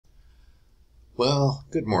Well,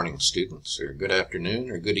 good morning, students, or good afternoon,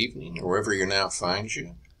 or good evening, or wherever you now find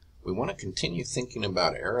you. We want to continue thinking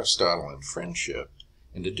about Aristotle and friendship,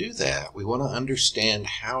 and to do that, we want to understand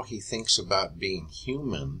how he thinks about being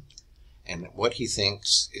human, and what he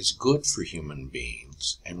thinks is good for human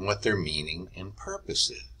beings, and what their meaning and purpose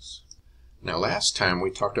is. Now, last time we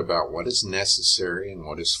talked about what is necessary and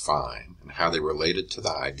what is fine, and how they related to the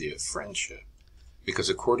idea of friendship.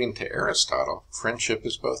 Because according to Aristotle, friendship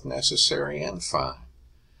is both necessary and fine.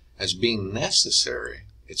 As being necessary,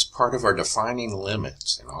 it's part of our defining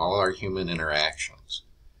limits in all our human interactions.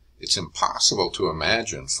 It's impossible to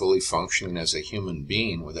imagine fully functioning as a human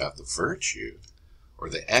being without the virtue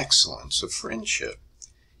or the excellence of friendship.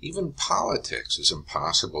 Even politics is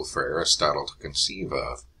impossible for Aristotle to conceive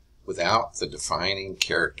of without the defining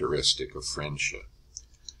characteristic of friendship.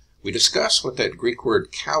 We discussed what that Greek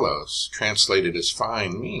word kalos, translated as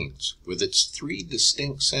fine, means, with its three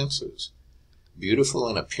distinct senses. Beautiful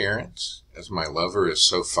in appearance, as my lover is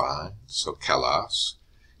so fine, so kalos.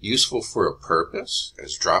 Useful for a purpose,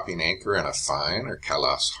 as dropping anchor in a fine or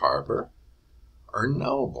kalos harbor. Or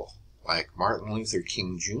noble, like Martin Luther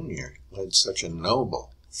King Jr. led such a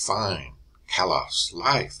noble, fine, kalos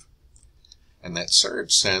life. And that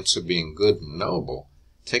third sense of being good and noble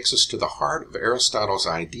takes us to the heart of Aristotle's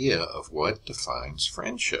idea of what defines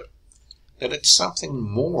friendship, that it's something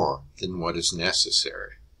more than what is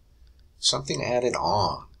necessary, something added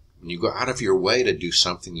on. When you go out of your way to do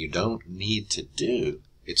something you don't need to do,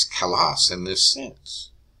 it's kalos in this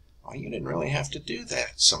sense. Well, you didn't really have to do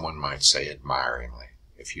that, someone might say admiringly,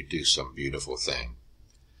 if you do some beautiful thing.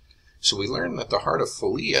 So we learn that the heart of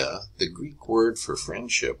philia, the Greek word for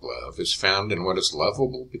friendship love, is found in what is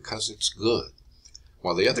lovable because it's good,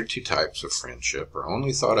 while the other two types of friendship are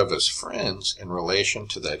only thought of as friends in relation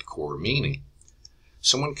to that core meaning.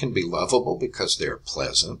 Someone can be lovable because they're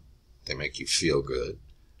pleasant, they make you feel good,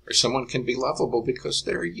 or someone can be lovable because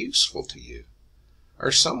they're useful to you,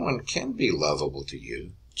 or someone can be lovable to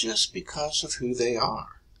you just because of who they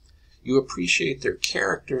are. You appreciate their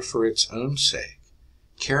character for its own sake,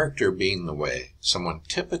 character being the way someone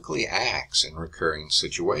typically acts in recurring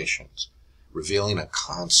situations, revealing a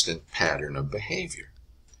constant pattern of behavior.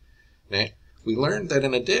 Now, we learned that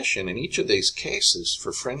in addition, in each of these cases,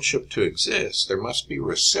 for friendship to exist, there must be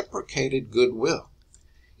reciprocated goodwill.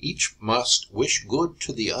 Each must wish good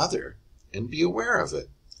to the other and be aware of it.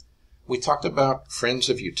 We talked about friends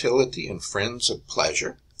of utility and friends of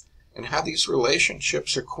pleasure, and how these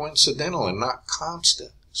relationships are coincidental and not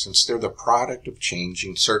constant, since they're the product of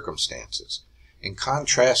changing circumstances, in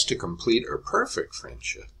contrast to complete or perfect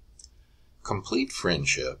friendship. Complete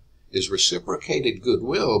friendship is reciprocated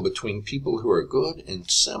goodwill between people who are good and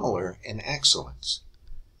similar in excellence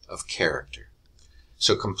of character.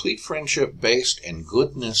 So complete friendship based in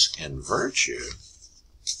goodness and virtue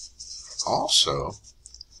also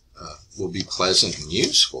will be pleasant and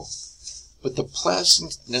useful, but the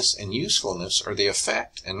pleasantness and usefulness are the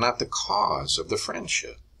effect and not the cause of the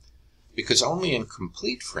friendship. Because only in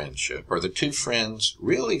complete friendship are the two friends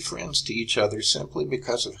really friends to each other simply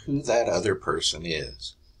because of who that other person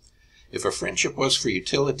is. If a friendship was for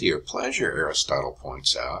utility or pleasure, Aristotle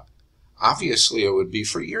points out, obviously it would be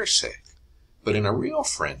for your sake. But in a real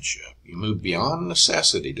friendship, you move beyond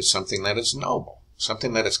necessity to something that is noble,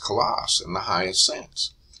 something that is kalos in the highest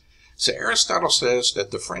sense. So Aristotle says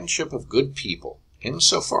that the friendship of good people,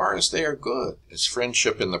 insofar as they are good, is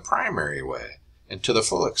friendship in the primary way and to the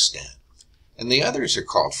full extent. And the others are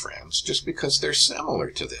called friends just because they're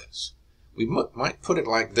similar to this. We might put it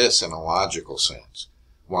like this in a logical sense.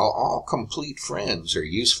 While all complete friends are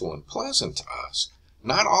useful and pleasant to us,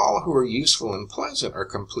 not all who are useful and pleasant are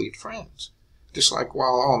complete friends. Just like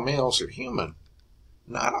while all males are human,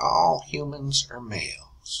 not all humans are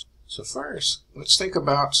males. So first, let's think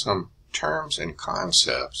about some terms and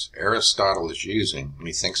concepts Aristotle is using when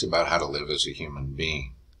he thinks about how to live as a human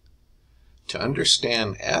being. To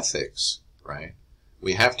understand ethics, right,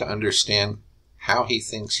 we have to understand how he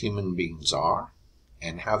thinks human beings are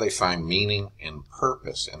and how they find meaning and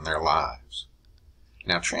purpose in their lives.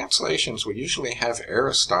 Now, translations will usually have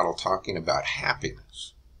Aristotle talking about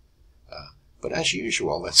happiness, but as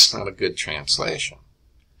usual, that's not a good translation.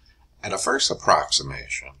 At a first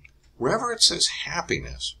approximation, wherever it says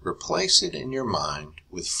happiness, replace it in your mind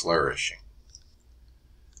with flourishing.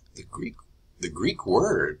 The Greek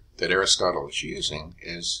word that Aristotle is using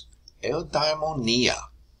is eudaimonia,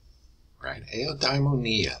 right?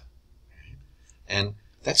 Eudaimonia. And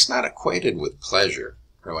that's not equated with pleasure,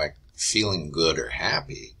 or like feeling good or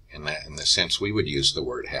happy in the sense we would use the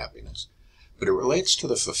word happiness, but it relates to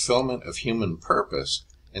the fulfillment of human purpose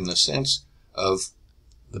in the sense of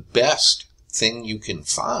the best thing you can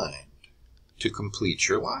find to complete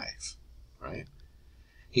your life, right?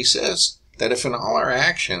 He says that if in all our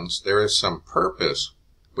actions there is some purpose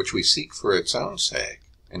which we seek for its own sake,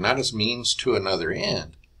 and not as means to another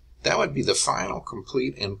end, that would be the final,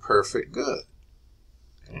 complete, and perfect good.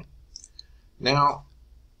 Okay? Now,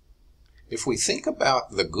 if we think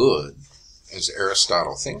about the good, as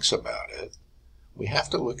Aristotle thinks about it, we have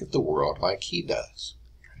to look at the world like he does.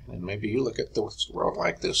 And maybe you look at the world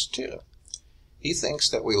like this too. He thinks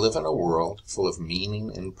that we live in a world full of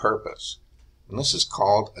meaning and purpose. And this is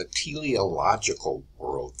called a teleological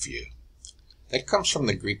worldview. That comes from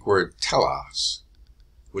the Greek word telos,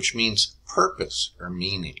 which means purpose or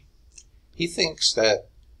meaning. He thinks that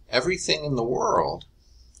everything in the world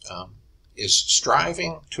is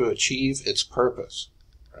striving to achieve its purpose,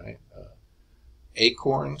 right?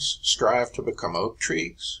 Acorns strive to become oak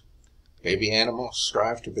trees. Baby animals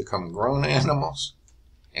strive to become grown animals.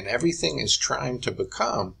 And everything is trying to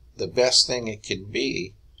become the best thing it can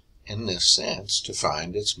be in this sense to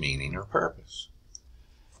find its meaning or purpose.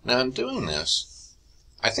 Now, in doing this,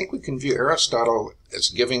 I think we can view Aristotle as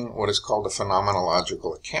giving what is called a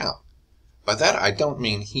phenomenological account. By that, I don't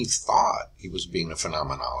mean he thought he was being a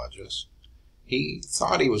phenomenologist. He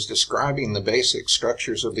thought he was describing the basic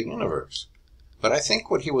structures of the universe. But I think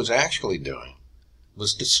what he was actually doing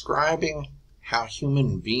was describing how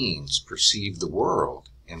human beings perceive the world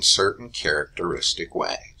in certain characteristic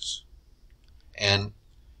ways. And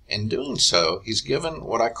in doing so, he's given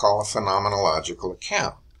what I call a phenomenological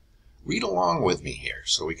account. Read along with me here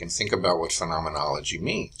so we can think about what phenomenology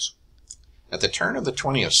means. At the turn of the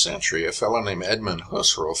 20th century, a fellow named Edmund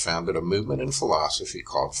Husserl founded a movement in philosophy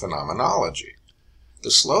called phenomenology.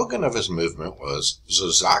 The slogan of his movement was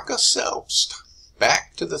 "Zur Sache selbst,"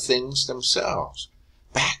 back to the things themselves,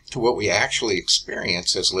 back to what we actually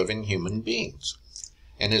experience as living human beings.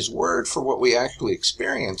 And his word for what we actually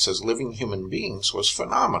experience as living human beings was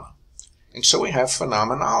phenomena. And so we have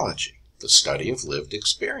phenomenology, the study of lived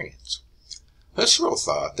experience. Husserl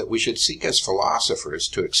thought that we should seek as philosophers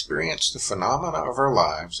to experience the phenomena of our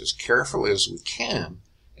lives as carefully as we can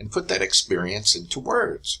and put that experience into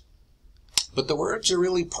words. But the words are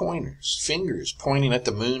really pointers, fingers pointing at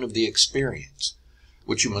the moon of the experience,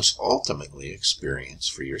 which you must ultimately experience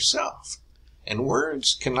for yourself. And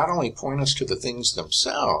words can not only point us to the things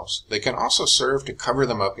themselves, they can also serve to cover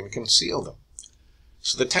them up and conceal them.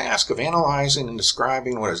 So the task of analyzing and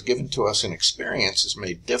describing what is given to us in experience is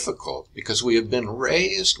made difficult because we have been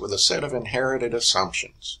raised with a set of inherited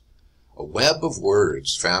assumptions, a web of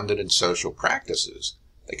words founded in social practices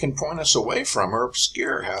that can point us away from or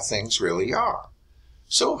obscure how things really are.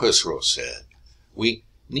 So, Husserl said, we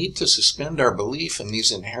need to suspend our belief in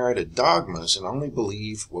these inherited dogmas and only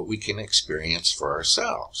believe what we can experience for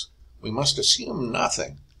ourselves. We must assume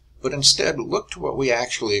nothing, but instead look to what we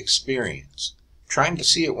actually experience, trying to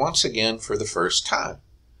see it once again for the first time.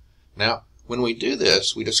 Now, when we do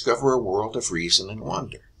this, we discover a world of reason and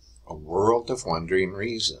wonder, a world of wondering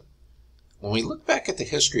reason. When we look back at the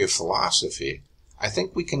history of philosophy, I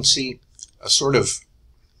think we can see a sort of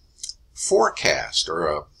forecast or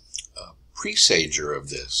a presager of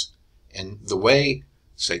this, and the way,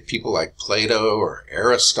 say, people like Plato or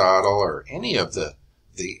Aristotle or any of the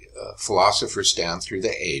philosophers down through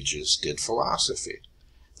the ages did philosophy.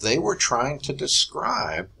 They were trying to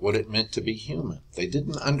describe what it meant to be human. They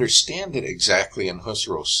didn't understand it exactly in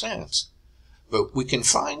Husserl's sense, but we can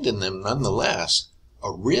find in them nonetheless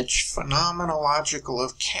a rich phenomenological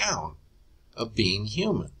account of being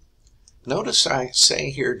human. Notice I say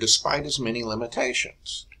here, despite his many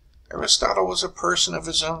limitations. Aristotle was a person of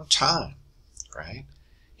his own time, right?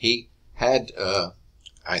 He had,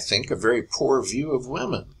 I think, a very poor view of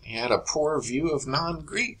women. He had a poor view of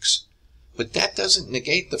non-Greeks. But that doesn't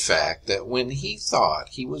negate the fact that when he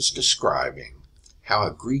thought he was describing how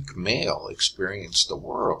a Greek male experienced the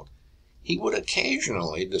world, he would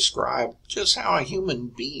occasionally describe just how a human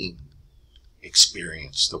being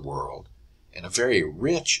experienced the world in a very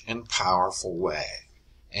rich and powerful way.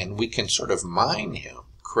 And we can sort of mine him,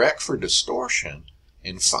 correct for distortion,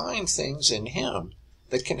 and find things in him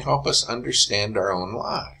that can help us understand our own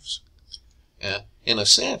lives. In a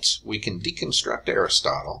sense, we can deconstruct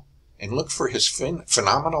Aristotle and look for his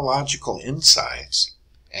phenomenological insights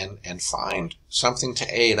and find something to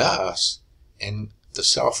aid us in the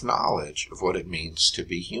self-knowledge of what it means to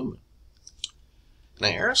be human. Now,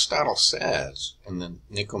 Aristotle says in the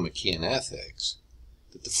Nicomachean Ethics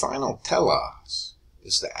that the final telos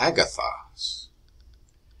is the agathos,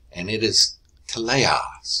 and it is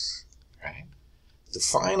teleos, right? The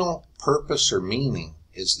final purpose or meaning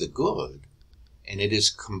is the good, and it is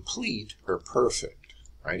complete or perfect.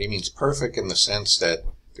 right? He means perfect in the sense that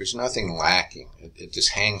there's nothing lacking. It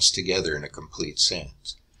just hangs together in a complete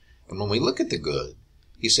sense. And when we look at the good,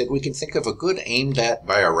 he said we can think of a good aimed at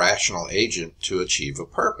by a rational agent to achieve a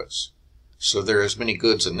purpose. So there are as many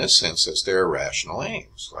goods in this sense as there are rational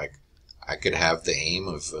aims. Like I could have the aim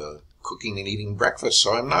of cooking and eating breakfast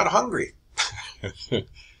so I'm not hungry.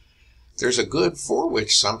 There's a good for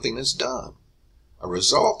which something is done. A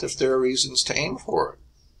result if there are reasons to aim for it,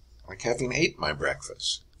 like having ate my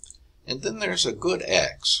breakfast. And then there's a good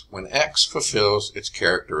X, when X fulfills its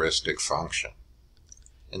characteristic function.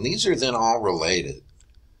 And these are then all related.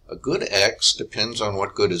 A good X depends on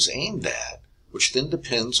what good is aimed at, which then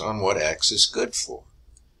depends on what X is good for.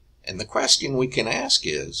 And the question we can ask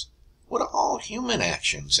is, what do all human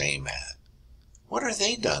actions aim at? What are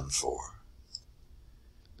they done for?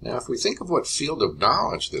 Now, if we think of what field of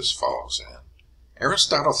knowledge this falls in,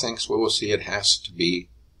 Aristotle thinks we will see it has to be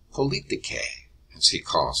politicae, as he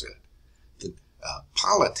calls it,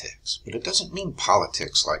 politics. But it doesn't mean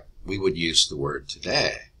politics like we would use the word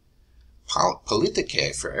today.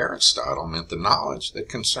 Politicae for Aristotle meant the knowledge that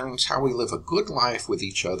concerns how we live a good life with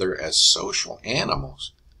each other as social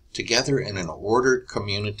animals, together in an ordered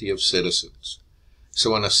community of citizens.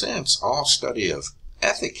 So in a sense, all study of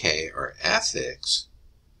ethicae or ethics,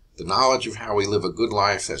 the knowledge of how we live a good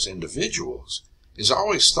life as individuals, is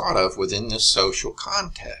always thought of within this social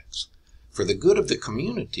context. For the good of the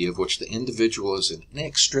community of which the individual is an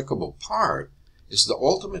inextricable part is the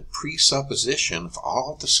ultimate presupposition of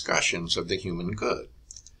all discussions of the human good.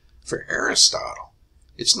 For Aristotle,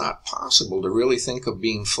 it's not possible to really think of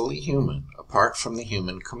being fully human apart from the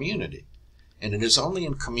human community, and it is only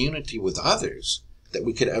in community with others that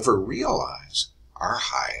we could ever realize our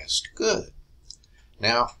highest good.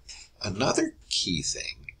 Now, another key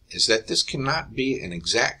thing is that this cannot be an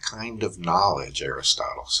exact kind of knowledge,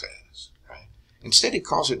 Aristotle says. Right? Instead, he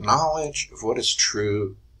calls it knowledge of what is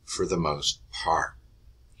true for the most part.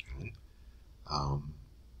 Okay?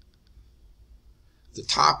 The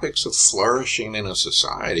topics of flourishing in a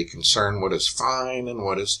society concern what is fine and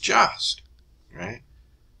what is just. Right?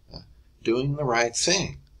 Doing the right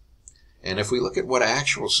thing. And if we look at what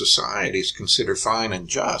actual societies consider fine and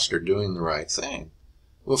just or doing the right thing,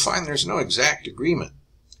 we'll find there's no exact agreement.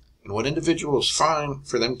 And what individuals find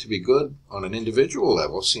for them to be good on an individual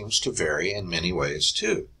level seems to vary in many ways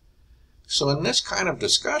too. So in this kind of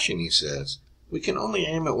discussion, he says, we can only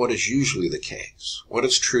aim at what is usually the case, what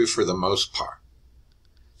is true for the most part.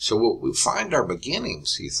 So we'll find our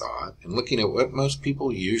beginnings, he thought, in looking at what most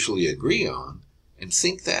people usually agree on, and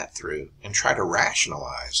think that through, and try to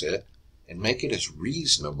rationalize it, and make it as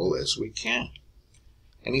reasonable as we can.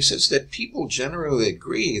 And he says that people generally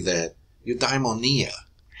agree that eudaimonia,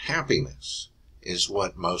 happiness, is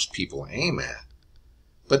what most people aim at,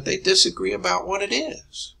 but they disagree about what it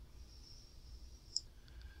is.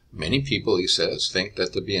 Many people, he says, think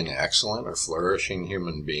that to be an excellent or flourishing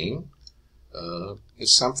human being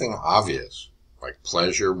is something obvious, like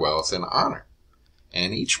pleasure, wealth, and honor.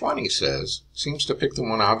 And each one, he says, seems to pick the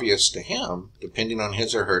one obvious to him, depending on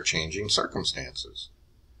his or her changing circumstances.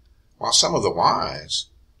 While some of the wise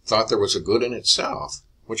thought there was a good in itself,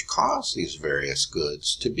 which caused these various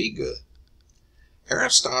goods to be good.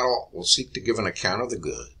 Aristotle will seek to give an account of the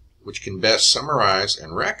good, which can best summarize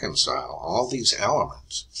and reconcile all these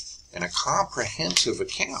elements in a comprehensive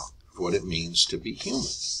account of what it means to be human.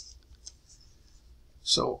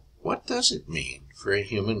 So, what does it mean for a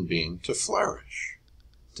human being to flourish,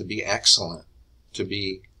 to be excellent, to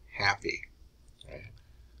be happy? Okay?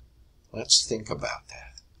 Let's think about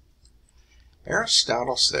that.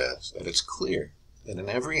 Aristotle says that it's clear that in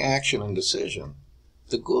every action and decision,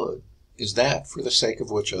 the good is that for the sake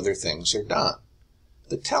of which other things are done.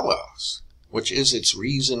 The telos, which is its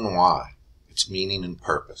reason why, its meaning and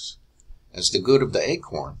purpose. As the good of the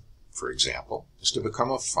acorn, for example, is to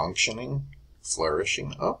become a functioning,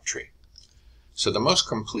 flourishing oak tree. So the most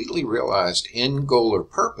completely realized end goal or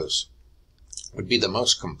purpose would be the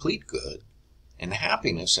most complete good, and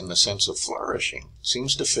happiness in the sense of flourishing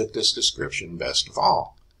seems to fit this description best of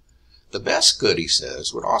all. The best good, he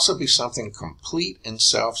says, would also be something complete and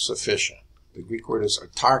self-sufficient. The Greek word is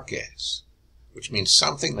autarkes, which means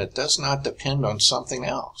something that does not depend on something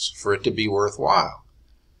else for it to be worthwhile.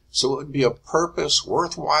 So it would be a purpose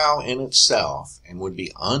worthwhile in itself and would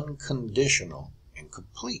be unconditional and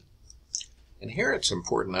complete. And here it's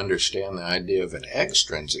important to understand the idea of an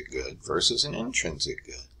extrinsic good versus an intrinsic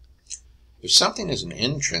good. If something is an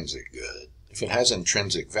intrinsic good, if it has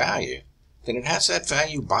intrinsic value, then it has that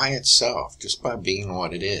value by itself, just by being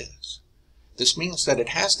what it is. This means that it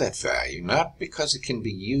has that value not because it can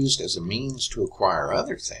be used as a means to acquire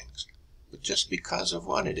other things, but just because of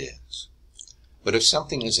what it is. But if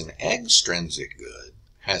something is an extrinsic good,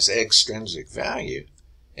 has extrinsic value,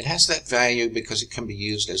 it has that value because it can be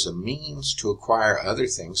used as a means to acquire other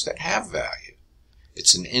things that have value.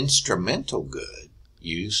 It's an instrumental good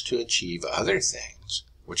used to achieve other things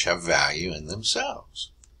which have value in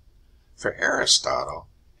themselves. For Aristotle,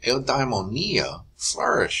 eudaimonia,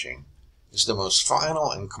 flourishing, is the most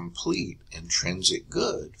final and complete intrinsic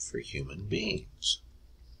good for human beings.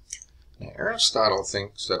 Now, Aristotle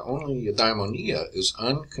thinks that only eudaimonia is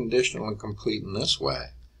unconditional and complete in this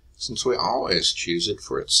way, since we always choose it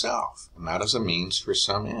for itself, and not as a means for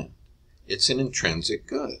some end. It's an intrinsic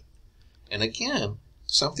good. And again,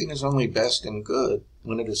 something is only best and good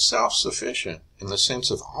when it is self-sufficient in the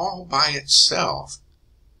sense of all by itself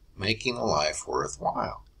making a life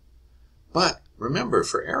worthwhile. But remember,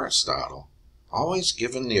 for Aristotle, always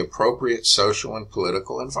given the appropriate social and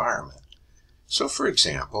political environment. So, for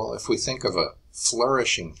example, if we think of a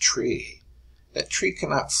flourishing tree, that tree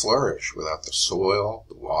cannot flourish without the soil,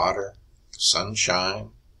 the water, the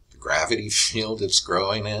sunshine, the gravity field it's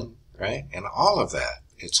growing in, right? And all of that,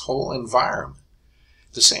 its whole environment.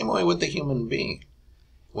 The same way with the human being.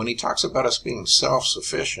 When he talks about us being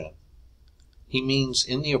self-sufficient, he means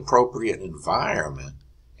in the appropriate environment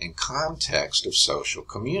and context of social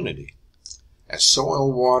community. As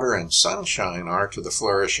soil, water, and sunshine are to the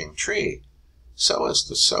flourishing tree, so is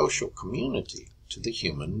the social community to the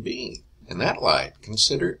human being. In that light,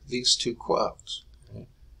 consider these two quotes.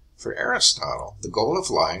 For Aristotle, the goal of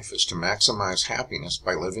life is to maximize happiness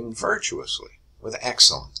by living virtuously, with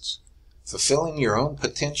excellence, fulfilling your own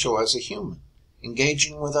potential as a human,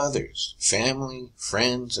 engaging with others, family,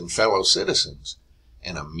 friends, and fellow citizens,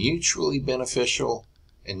 in a mutually beneficial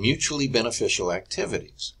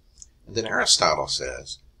activities. And then Aristotle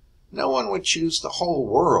says, no one would choose the whole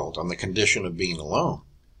world on the condition of being alone,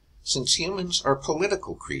 since humans are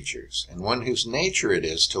political creatures, and one whose nature it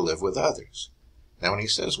is to live with others. Now, when he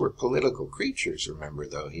says we're political creatures, remember,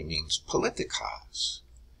 though, he means politikos,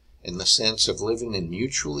 in the sense of living in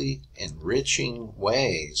mutually enriching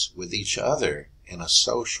ways with each other in a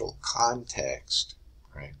social context,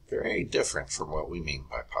 right? Very different from what we mean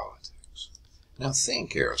by politics. Now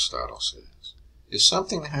think, Aristotle says, if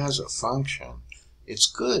something has a function, its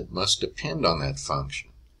good must depend on that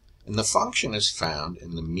function, and the function is found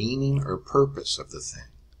in the meaning or purpose of the thing.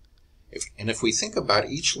 If we think about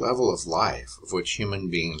each level of life of which human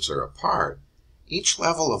beings are a part, each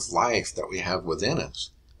level of life that we have within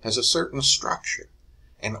us has a certain structure,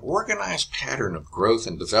 an organized pattern of growth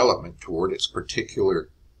and development toward its particular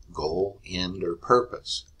goal, end, or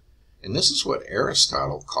purpose. And this is what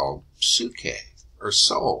Aristotle called psyche, or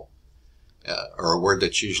soul, or a word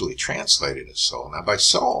that's usually translated as soul. Now, by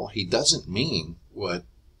soul, he doesn't mean what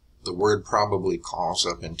the word probably calls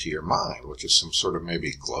up into your mind, which is some sort of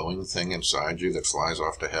maybe glowing thing inside you that flies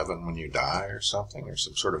off to heaven when you die or something, or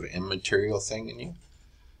some sort of immaterial thing in you,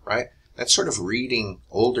 right? That's sort of reading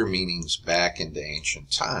older meanings back into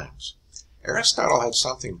ancient times. Aristotle had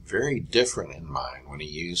something very different in mind when he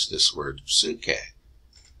used this word psyche,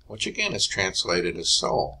 which again is translated as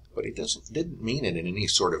soul, but he didn't mean it in any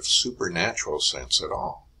sort of supernatural sense at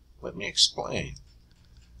all. Let me explain.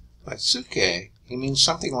 By psyche, he means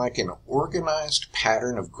something like an organized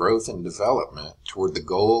pattern of growth and development toward the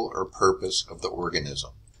goal or purpose of the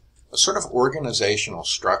organism, a sort of organizational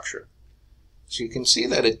structure. So you can see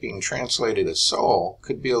that it being translated as soul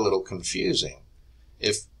could be a little confusing.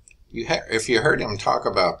 If you heard him talk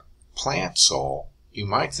about plant soul, you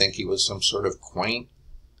might think he was some sort of quaint,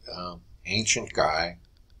 ancient guy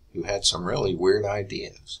who had some really weird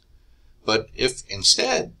ideas. But if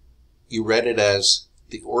instead you read it as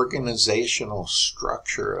the organizational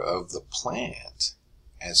structure of the plant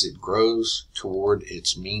as it grows toward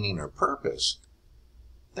its meaning or purpose,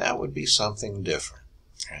 that would be something different,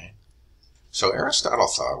 right? So Aristotle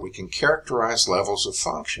thought we can characterize levels of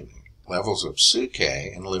functioning, levels of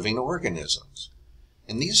psyche in living organisms.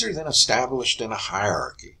 And these are then established in a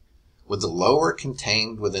hierarchy, with the lower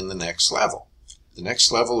contained within the next level. The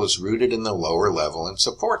next level is rooted in the lower level and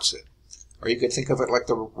supports it. Or you could think of it like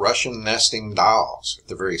the Russian nesting dolls. At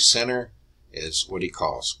the very center is what he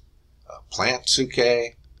calls plant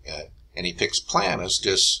psyche, and he picks plants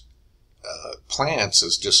as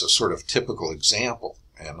just a sort of typical example,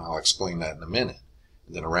 and I'll explain that in a minute.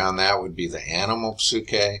 And then around that would be the animal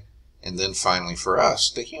psyche, and then finally for us,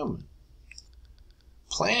 the human.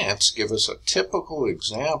 Plants give us a typical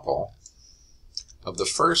example of the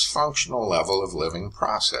first functional level of living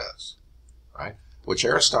process, right? Which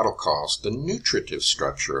Aristotle calls the nutritive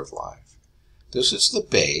structure of life. This is the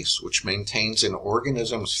base which maintains an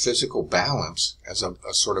organism's physical balance as a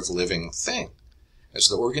sort of living thing. As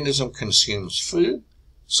the organism consumes food,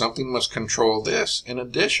 something must control this in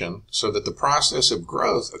addition so that the process of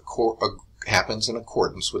growth happens in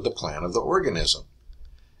accordance with the plan of the organism.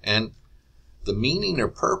 And the meaning or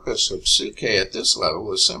purpose of suke at this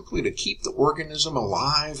level is simply to keep the organism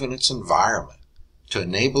alive in its environment, to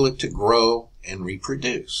enable it to grow and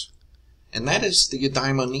reproduce. And that is the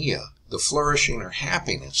eudaimonia, the flourishing or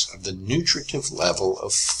happiness of the nutritive level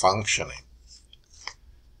of functioning.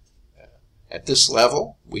 At this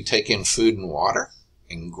level, we take in food and water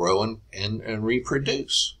and grow and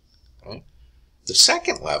reproduce. Right? The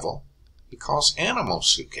second level he calls animal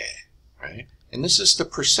suke, right? And this is the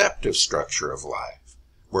perceptive structure of life.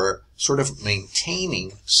 We're sort of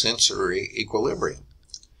maintaining sensory equilibrium.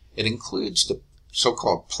 It includes the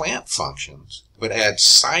so-called plant functions, but adds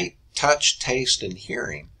sight, touch, taste, and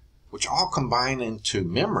hearing, which all combine into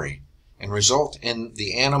memory and result in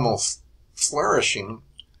the animal flourishing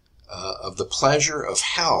of the pleasure of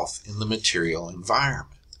health in the material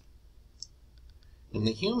environment. In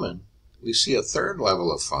the human, we see a third level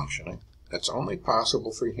of functioning that's only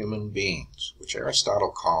possible for human beings, which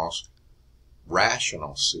Aristotle calls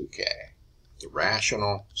rational suke, the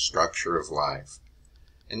rational structure of life.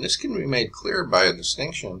 And this can be made clear by a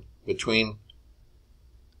distinction between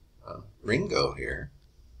Ringo here,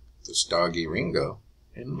 this doggy Ringo,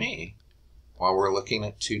 and me, while we're looking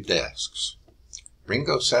at two desks.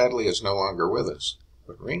 Ringo sadly is no longer with us,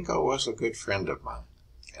 but Ringo was a good friend of mine,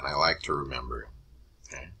 and I like to remember him.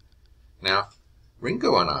 Okay? Now,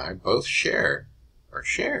 Ringo and I both shared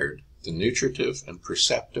the nutritive and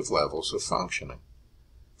perceptive levels of functioning.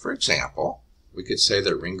 For example, we could say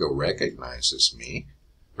that Ringo recognizes me,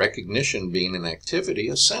 recognition being an activity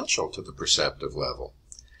essential to the perceptive level.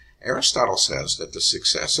 Aristotle says that the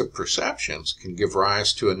successive perceptions can give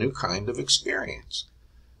rise to a new kind of experience,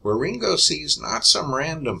 where Ringo sees not some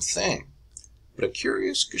random thing, but a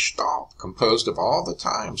curious gestalt composed of all the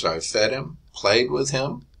times I've fed him, played with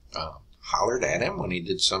him, hollered at him when he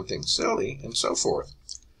did something silly, and so forth,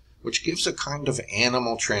 which gives a kind of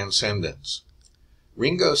animal transcendence.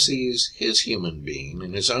 Ringo sees his human being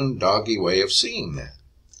in his own doggy way of seeing that.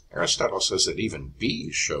 Aristotle says that even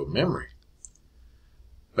bees show memory.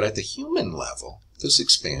 But at the human level, this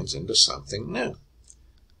expands into something new.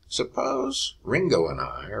 Suppose Ringo and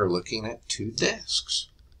I are looking at two desks.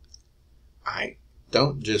 I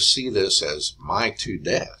don't just see this as my two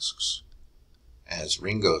desks, as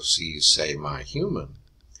Ringo sees, say, my human,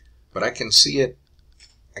 but I can see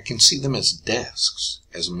them as desks,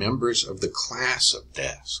 as members of the class of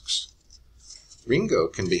desks. Ringo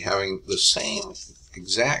can be having the same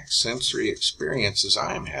exact sensory experience as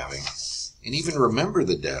I am having, and even remember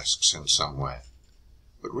the desks in some way.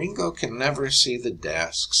 But Ringo can never see the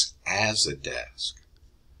desks as a desk.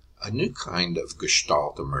 A new kind of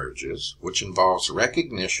gestalt emerges, which involves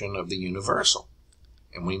recognition of the universal,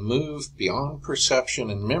 and we move beyond perception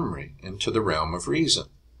and memory into the realm of reason.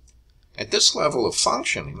 At this level of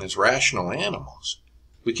functioning as rational animals,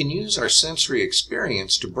 we can use our sensory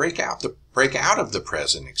experience to break out of the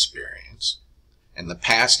present experience and the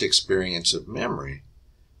past experience of memory,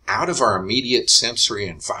 out of our immediate sensory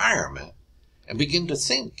environment, and begin to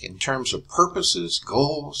think in terms of purposes,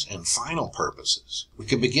 goals, and final purposes. We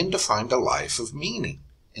can begin to find a life of meaning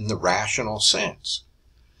in the rational sense.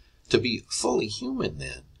 To be fully human,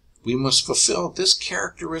 then, we must fulfill this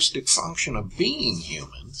characteristic function of being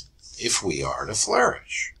human if we are to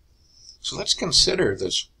flourish. So let's consider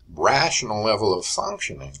this rational level of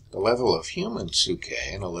functioning, the level of human suke,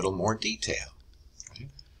 in a little more detail. Okay?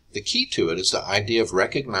 The key to it is the idea of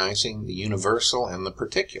recognizing the universal and the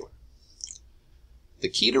particular. The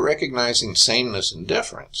key to recognizing sameness and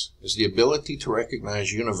difference is the ability to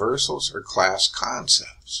recognize universals or class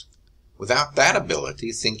concepts. Without that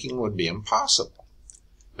ability, thinking would be impossible.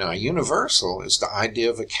 Now, a universal is the idea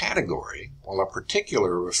of a category, while a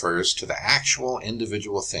particular refers to the actual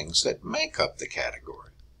individual things that make up the category.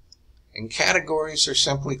 And categories are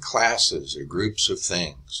simply classes or groups of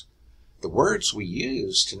things. The words we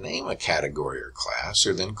use to name a category or class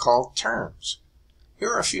are then called terms. Here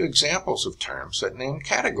are a few examples of terms that name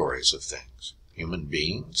categories of things: human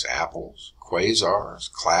beings, apples,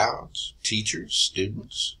 quasars, clouds, teachers,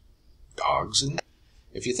 students, dogs, and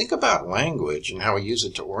if you think about language and how we use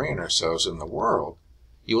it to orient ourselves in the world,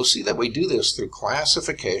 you will see that we do this through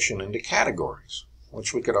classification into categories,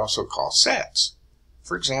 which we could also call sets.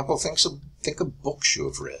 For example, think of books you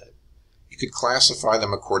have read. You could classify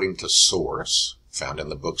them according to source, found in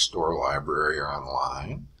the bookstore, library, or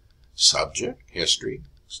online, subject, history,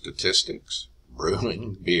 statistics,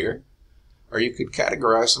 brewing, beer, Or you could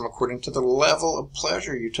categorize them according to the level of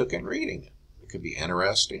pleasure you took in reading it. It could be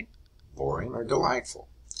interesting, boring, or delightful.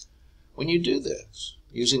 When you do this,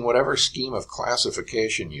 using whatever scheme of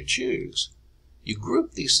classification you choose, you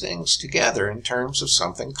group these things together in terms of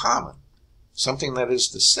something common, something that is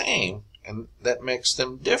the same and that makes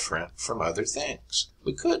them different from other things.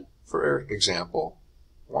 We could, for example,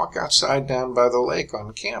 walk outside down by the lake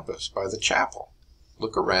on campus, by the chapel,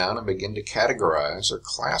 look around and begin to categorize or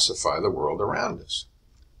classify the world around us.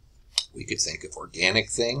 We could think of organic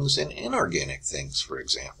things and inorganic things, for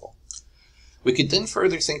example. We could then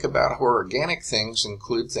further think about how organic things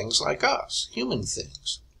include things like us, human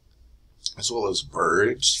things, as well as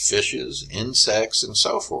birds, fishes, insects, and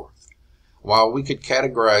so forth, while we could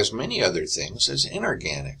categorize many other things as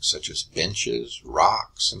inorganic, such as benches,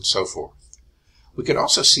 rocks, and so forth. We could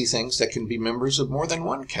also see things that can be members of more than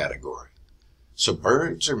one category. So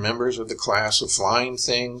birds are members of the class of flying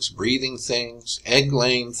things, breathing things,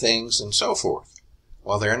 egg-laying things, and so forth,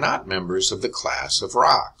 while they are not members of the class of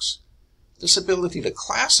rocks. This ability to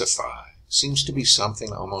classify seems to be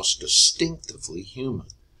something almost distinctively human.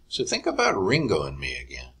 So think about Ringo and me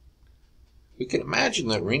again. We can imagine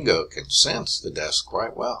that Ringo can sense the desks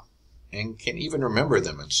quite well, and can even remember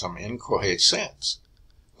them in some inchoate sense.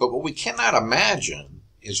 But what we cannot imagine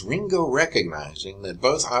is Ringo recognizing that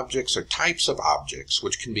both objects are types of objects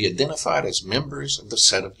which can be identified as members of the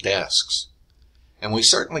set of desks. And we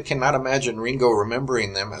certainly cannot imagine Ringo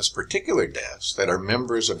remembering them as particular desks that are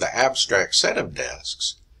members of the abstract set of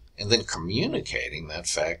desks, and then communicating that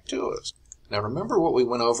fact to us. Now remember what we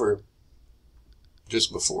went over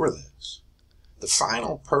just before this. The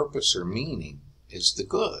final purpose or meaning is the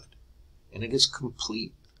good, and it is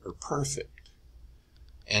complete or perfect.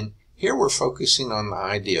 And here we're focusing on the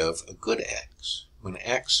idea of a good X, when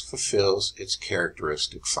X fulfills its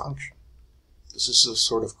characteristic function. This is the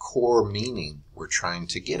sort of core meaning we're trying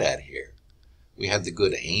to get at here. We have the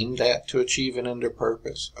good aimed at to achieve an end or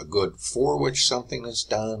purpose, a good for which something is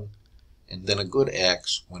done, and then a good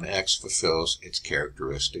X when X fulfills its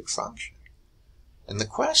characteristic function. And the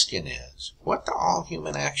question is, what do all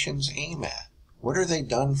human actions aim at? What are they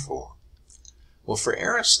done for? Well, for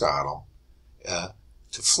Aristotle,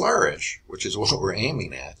 to flourish, which is what we're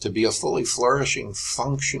aiming at, to be a fully flourishing,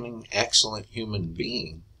 functioning, excellent human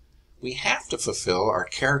being, we have to fulfill our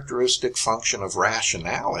characteristic function of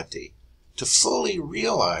rationality to fully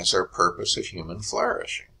realize our purpose of human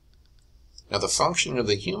flourishing. Now, the function of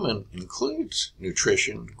the human includes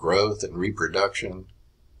nutrition, growth, and reproduction,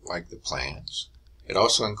 like the plants. It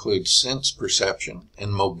also includes sense perception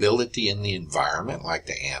and mobility in the environment, like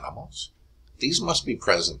the animals. These must be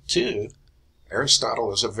present too.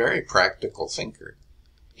 Aristotle is a very practical thinker.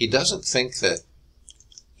 He doesn't think that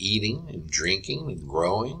eating and drinking and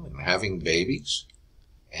growing and having babies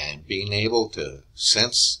and being able to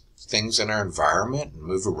sense things in our environment and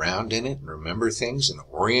move around in it and remember things and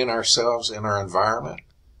orient ourselves in our environment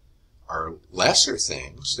are lesser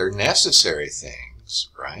things. They're necessary things,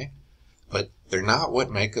 right? But they're not what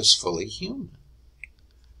make us fully human.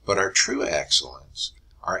 But our true excellence,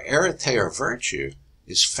 our arete or virtue,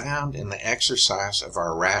 is found in the exercise of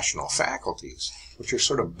our rational faculties, which are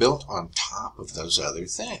sort of built on top of those other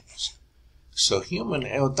things. So human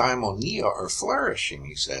eudaimonia, or flourishing,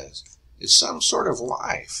 he says, is some sort of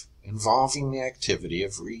life involving the activity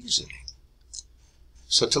of reasoning.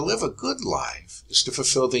 So to live a good life is to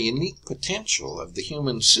fulfill the unique potential of the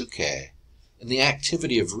human psyche and the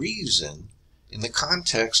activity of reason in the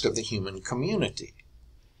context of the human community.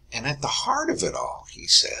 And at the heart of it all, he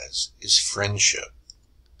says, is friendship.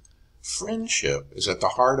 Friendship is at the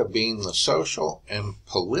heart of being the social and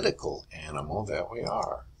political animal that we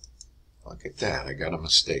are. Look at that. I got a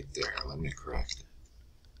mistake there. Let me correct it.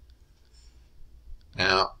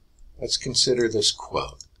 Now, let's consider this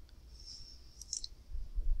quote.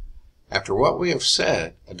 After what we have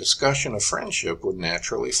said, a discussion of friendship would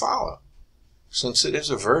naturally follow, since it is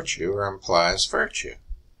a virtue or implies virtue,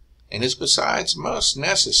 and is besides most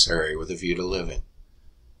necessary with a view to living.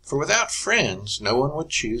 For without friends, no one would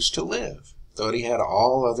choose to live, though he had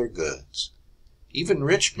all other goods. Even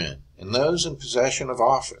rich men, and those in possession of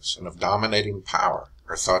office and of dominating power,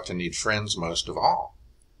 are thought to need friends most of all.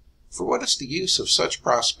 For what is the use of such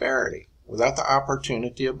prosperity without the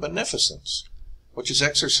opportunity of beneficence, which is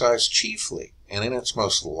exercised chiefly and in its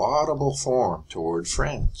most laudable form toward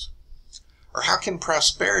friends? Or how can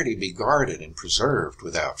prosperity be guarded and preserved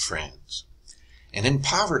without friends? And in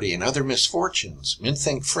poverty and other misfortunes, men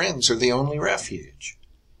think friends are the only refuge.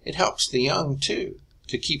 It helps the young, too,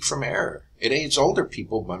 to keep from error. It aids older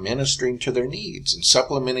people by ministering to their needs and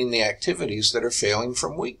supplementing the activities that are failing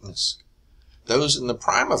from weakness. Those in the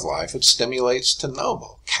prime of life it stimulates to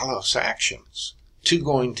noble, callous actions, two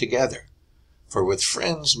going together. For with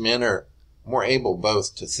friends men are more able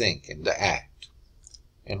both to think and to act.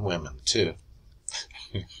 And women, too.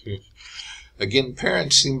 Again,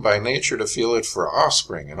 parents seem by nature to feel it for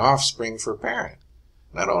offspring, and offspring for parent,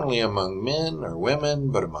 not only among men or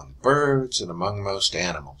women, but among birds and among most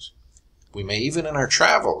animals. We may even in our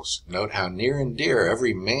travels note how near and dear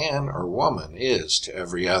every man or woman is to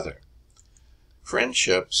every other.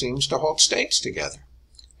 Friendship seems to hold states together,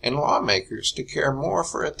 and lawmakers to care more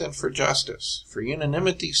for it than for justice, for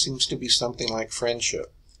unanimity seems to be something like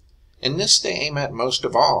friendship. And this they aim at most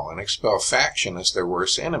of all, and expel faction as their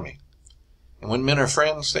worst enemy. And when men are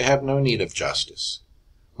friends, they have no need of justice,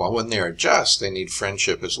 while when they are just, they need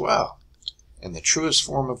friendship as well. And the truest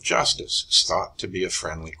form of justice is thought to be a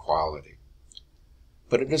friendly quality.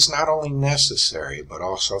 But it is not only necessary, but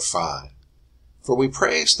also fine. For we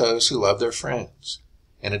praise those who love their friends,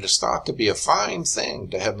 and it is thought to be a fine thing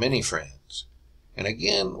to have many friends. And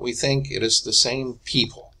again, we think it is the same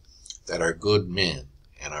people that are good men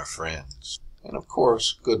and our friends. And of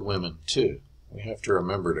course, good women too. We have to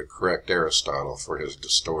remember to correct Aristotle for his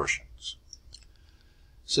distortions.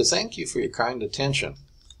 So thank you for your kind attention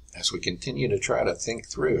as we continue to try to think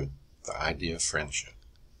through the idea of friendship.